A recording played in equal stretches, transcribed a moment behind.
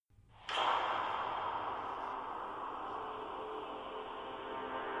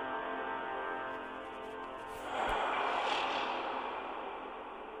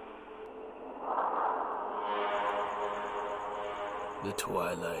the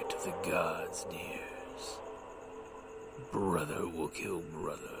twilight of the gods nears. Brother will kill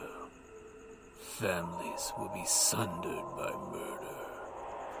brother. Families will be sundered by murder.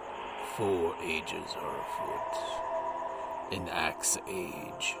 4 ages are afoot. An axe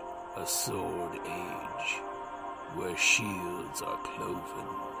age, a sword age, where shields are cloven.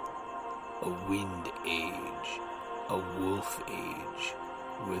 A wind age, a wolf age,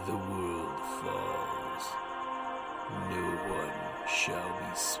 where the world falls. No one shall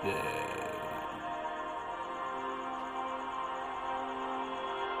be spared.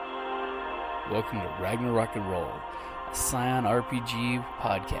 Welcome to Ragnarok and Roll, a Scion RPG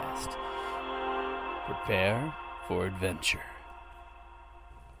podcast. Prepare for adventure.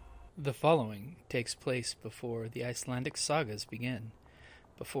 The following takes place before the Icelandic sagas begin.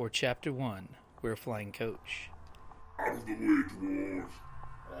 Before Chapter 1, We're Flying Coach. Out of the way, dwarf.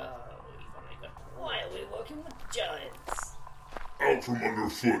 Why are we working with giants? Out from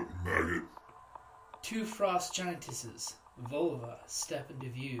underfoot, maggot. 2 frost giantesses, Volva, step into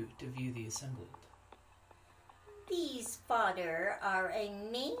view to view the assembled. These fodder are a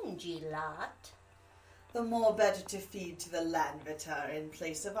mangy lot. The more better to feed to the Landvetar in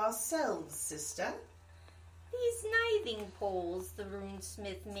place of ourselves, sister. These nithing poles the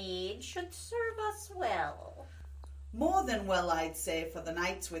runesmith made should serve us well. More than well, I'd say, for the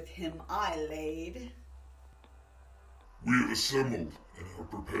nights with him I laid. We have assembled and are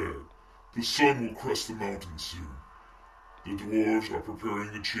prepared. The sun will crest the mountain soon. The dwarves are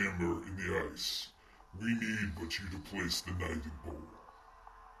preparing the chamber in the ice. We need but you to place the nithing pole.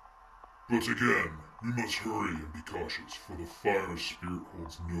 But again, we must hurry and be cautious, for the fire spirit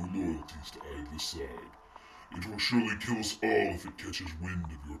holds no loyalties to either side. It will surely kill us all if it catches wind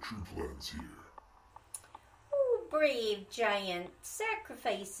of your true plans here. Oh, brave giant,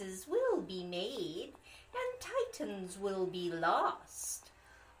 sacrifices will be made, and titans will be lost.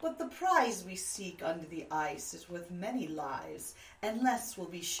 But the prize we seek under the ice is worth many lives, and less will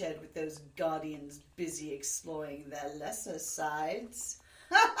be shed with those guardians busy exploring their lesser sides.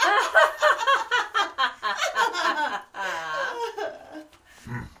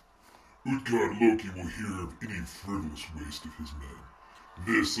 Utgard Loki will hear of any frivolous waste of his men.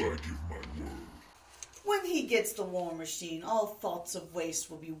 This I give my word. When he gets the war machine, all thoughts of waste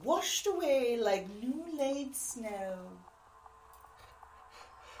will be washed away like new-laid snow.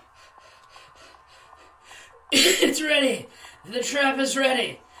 It's ready! The trap is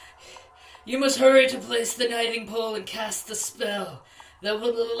ready! You must hurry to place the nithing pole and cast the spell that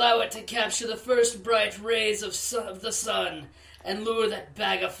will allow it to capture the first bright rays of the sun and lure that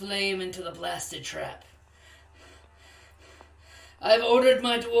bag of flame into the blasted trap. I've ordered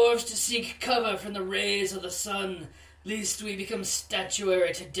my dwarves to seek cover from the rays of the sun, lest we become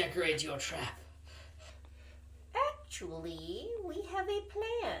statuary to decorate your trap. Actually, we have a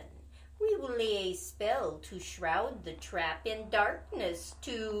plan. We will lay a spell to shroud the trap in darkness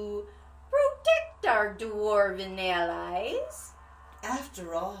to protect our dwarven allies.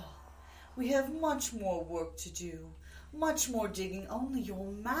 After all, we have much more work to do, much more digging only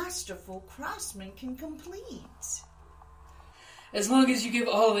your masterful craftsman can complete. As long as you give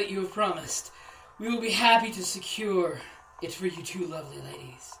all that you have promised, we will be happy to secure it for you 2 lovely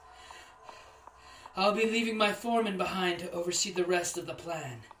ladies. I'll be leaving my foreman behind to oversee the rest of the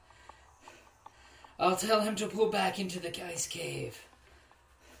plan. I'll tell him to pull back into the ice cave.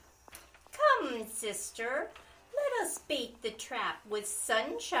 Come, sister, let us bait the trap with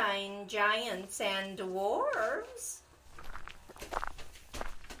sunshine, giants, and dwarves.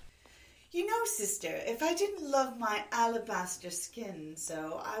 You know, sister, if I didn't love my alabaster skin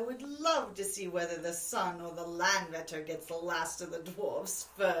so, I would love to see whether the sun or the Landvetar gets the last of the dwarves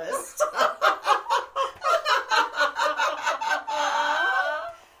first.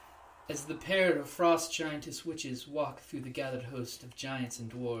 As the pair of frost giantess witches walk through the gathered host of giants and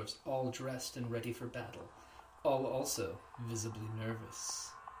dwarves, all dressed and ready for battle, all also visibly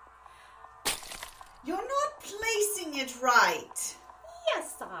nervous. You're not placing it right.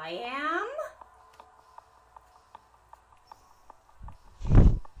 Yes, I am.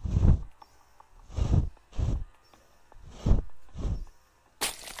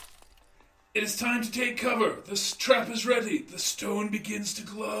 It is time to take cover. The trap is ready. The stone begins to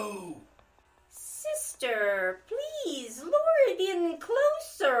glow. Sister, please lure it in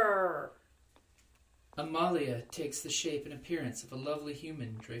closer. Amalia takes the shape and appearance of a lovely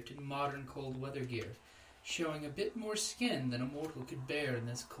human draped in modern cold weather gear, showing a bit more skin than a mortal could bear in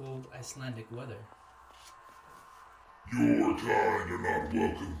this cold Icelandic weather. Your kind are not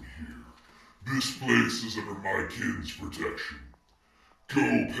welcome here. This place is under my kin's protection.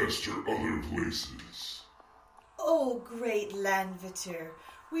 Go pester other places. O great Landvitter,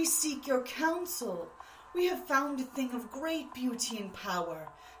 we seek your counsel. We have found a thing of great beauty and power.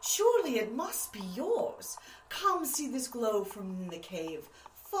 Surely it must be yours. Come see this glow from the cave.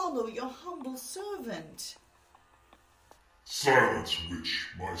 Follow your humble servant. Silence, witch.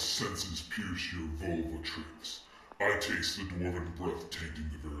 My senses pierce your vulva tricks. I taste the dwarven breath tainting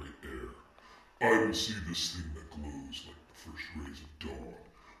the very air. I will see this thing that glows like the first rays of dawn.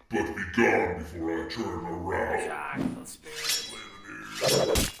 But be gone before I turn around. Chocolate spirit.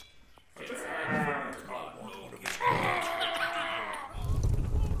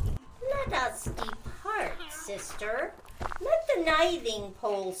 Let us depart, sister. Let the Nithing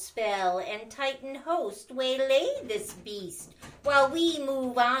Pole spell and Titan host waylay this beast while we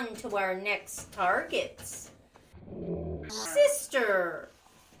move on to our next targets. Sister,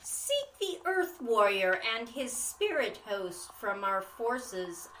 seek the Earth Warrior and his spirit host from our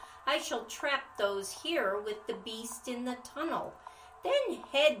forces. I shall trap those here with the beast in the tunnel, then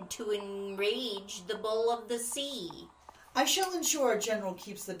head to enrage the Bull of the Sea. I shall ensure our general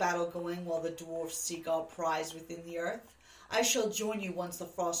keeps the battle going while the dwarfs seek our prize within the earth. I shall join you once the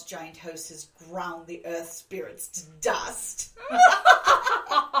frost giant host has ground the earth spirits to dust.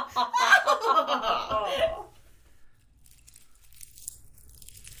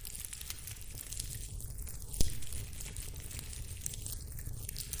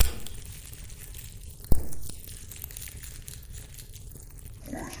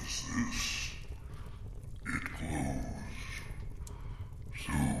 What is this? It glows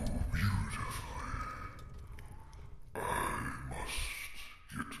so beautifully. I must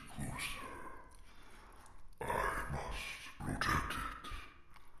get closer. I must protect it.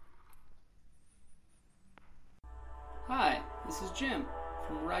 Hi, this is Jim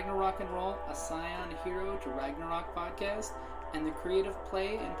from Ragnarok and Roll, a Scion Hero to Ragnarok podcast, and the Creative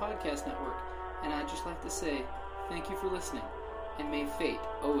Play and Podcast Network. And I'd just like to say thank you for listening, and may fate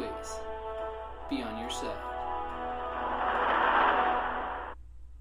always be on your side.